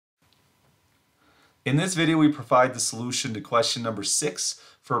In this video, we provide the solution to question number 6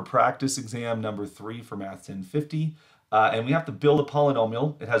 for practice exam number 3 for Math 1050. And we have to build a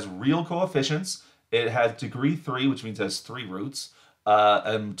polynomial. It has real coefficients. It has degree 3, which means it has 3 roots.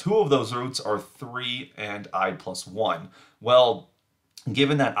 And 2 of those roots are 3 and I plus 1. Well,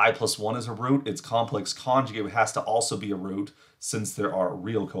 given that I plus 1 is a root, its complex conjugate has to also be a root since there are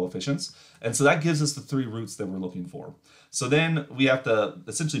real coefficients. And so that gives us the 3 roots that we're looking for. So then we have to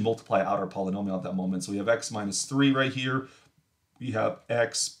essentially multiply out our polynomial at that moment. So we have x minus 3 right here. We have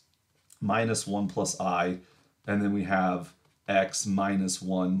x minus 1 plus I. And then we have x minus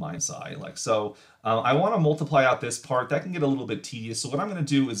 1 minus I. Like so. I want to multiply out this part. That can get a little bit tedious. So what I'm going to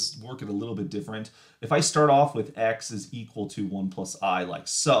do is work it a little bit different. If I start off with x is equal to 1 plus I, like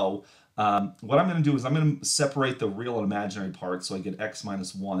so, what I'm going to do is I'm going to separate the real and imaginary parts so I get x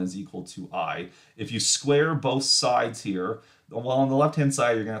minus 1 is equal to I. If you square both sides here, well, on the left-hand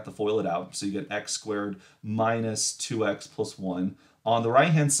side, you're going to have to FOIL it out. So you get x squared minus 2x plus 1. On the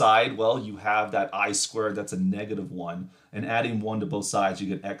right-hand side, well, you have that I squared, that's a negative 1. And adding 1 to both sides, you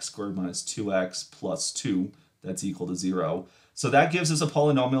get x squared minus 2x plus 2. That's equal to 0. So that gives us a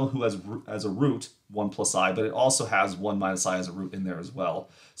polynomial who has as a root 1 plus I, but it also has 1 minus I as a root in there as well.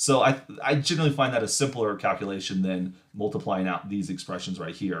 So I generally find that a simpler calculation than multiplying out these expressions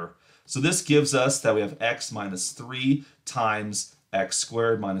right here. So this gives us that we have x minus 3 times x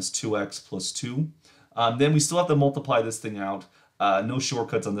squared minus 2x plus 2. Then we still have to multiply this thing out. No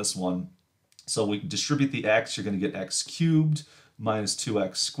shortcuts on this one. So we distribute the x, you're going to get x cubed minus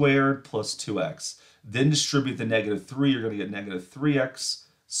 2x squared plus 2x. Then distribute the negative 3, you're going to get negative 3x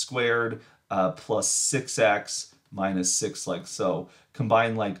squared plus 6x minus 6 like so.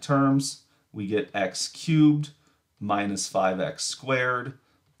 Combine like terms, we get x cubed minus 5x squared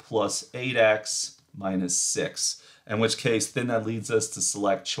plus 8x minus 6. In which case, then that leads us to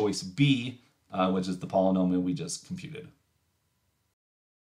select choice B, which is the polynomial we just computed.